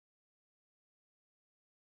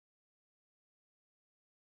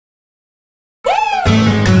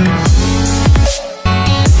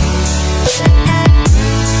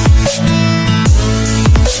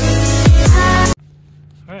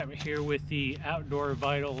with the Outdoor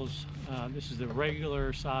Vitals. This is the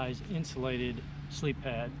regular size insulated sleep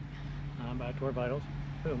pad by Outdoor Vitals.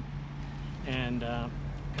 Boom. And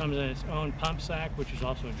comes in its own pump sack, which is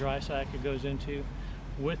also a dry sack it goes into.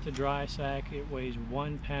 With the dry sack, it weighs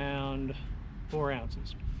 1 pound 4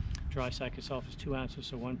 ounces. Dry sack itself is 2 ounces,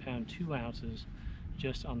 so 1 pound 2 ounces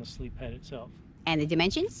just on the sleep pad itself. And the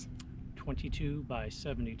dimensions? 22 by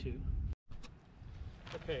 72.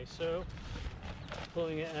 Okay, so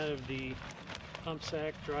pulling it out of the pump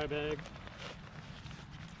sack dry bag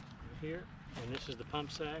here, and this is the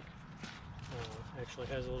pump sack. Actually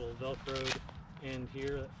has a little velcroed end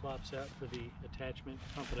here that flops out for the attachment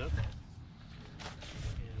to pump it up.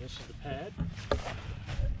 And this is the pad.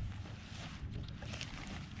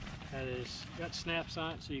 That is got snaps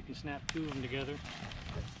on it, so you can snap two of them together.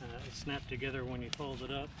 It's snapped together when you fold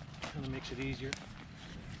it up, kind of makes it easier.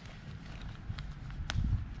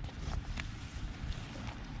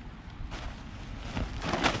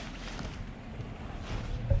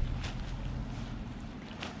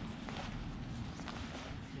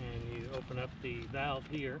 And you open up the valve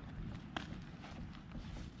here,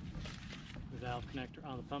 the valve connector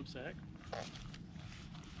on the pump sack.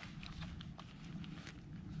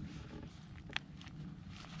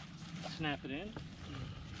 Snap it in.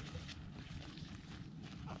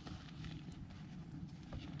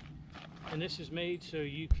 And this is made so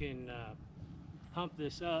you can pump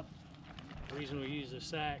this up. The reason we use the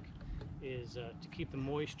sack is to keep the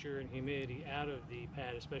moisture and humidity out of the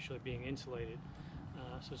pad, especially being insulated.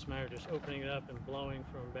 So it's a matter of just opening it up and blowing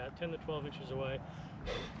from about 10 to 12 inches away.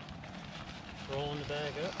 Rolling the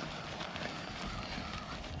bag up.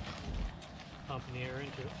 Pumping the air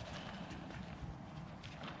into it.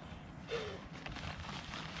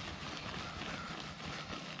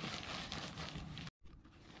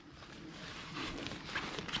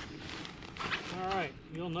 Alright,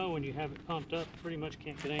 you'll know when you have it pumped up, pretty much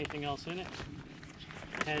can't get anything else in it.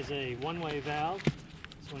 It has a one-way valve,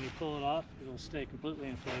 so when you pull it off, it'll stay completely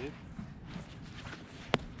inflated.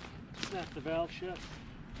 Snap the valve shut.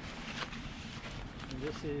 And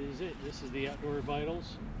this is it. This is the Outdoor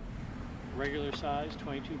Vitals, regular size,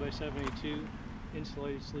 22 by 72,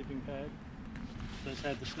 insulated sleeping pad. It does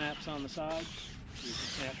have the snaps on the side. You can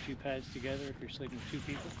snap two pads together if you're sleeping with two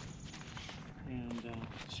people. And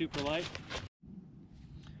super light.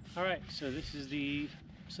 Alright, so this is the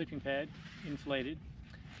sleeping pad, inflated.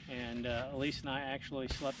 And Elise and I actually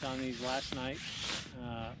slept on these last night.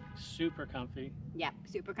 Super comfy. Yep,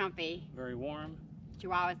 super comfy. Very warm.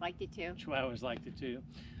 Chihuahuas liked it too. Chihuahuas liked it too.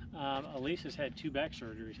 Elise has had 2 back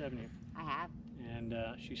surgeries, haven't you? I have. And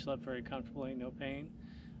she slept very comfortably, no pain.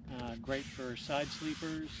 Great for side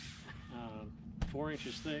sleepers. 4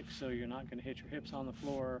 inches thick, so you're not going to hit your hips on the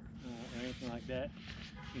floor or anything like that.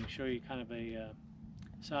 You can show you kind of a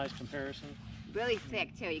size comparison. Really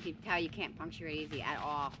thick too. You can tell you can't puncture it easy at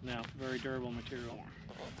all. No, very durable material.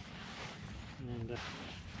 Yeah.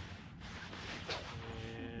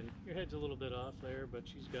 And your head's a little bit off there, but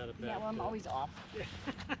she's got it back. Yeah, well, I'm always off. She's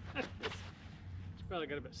probably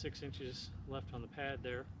got about 6 inches left on the pad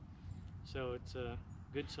there, so it's a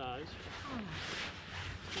good size.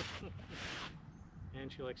 And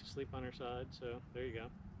she likes to sleep on her side, so there you go.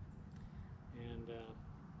 And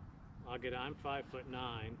I'm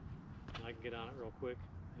 5'9", and I can get on it real quick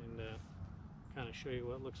and kind of show you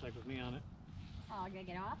what it looks like with me on it. Oh, I gotta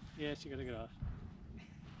get off? Yes, you gotta get off.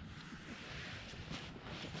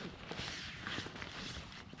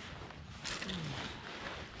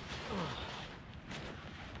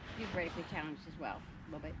 You're vertically challenged as well,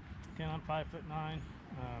 a little bit. Again, I'm 5'9".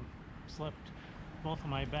 Slept both of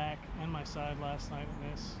my back and my side last night in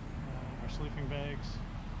this. Our sleeping bags.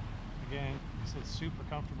 Again, it's super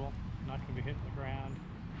comfortable. Not going to be hitting the ground.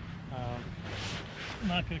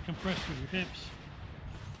 Not going to compress with your hips.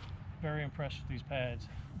 Very impressed with these pads.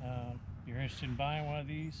 If you're interested in buying one of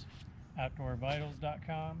these,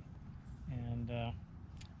 outdoorvitals.com, and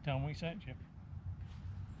tell them we sent you.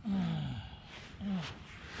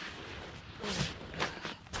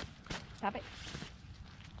 Stop it.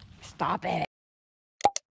 Stop it.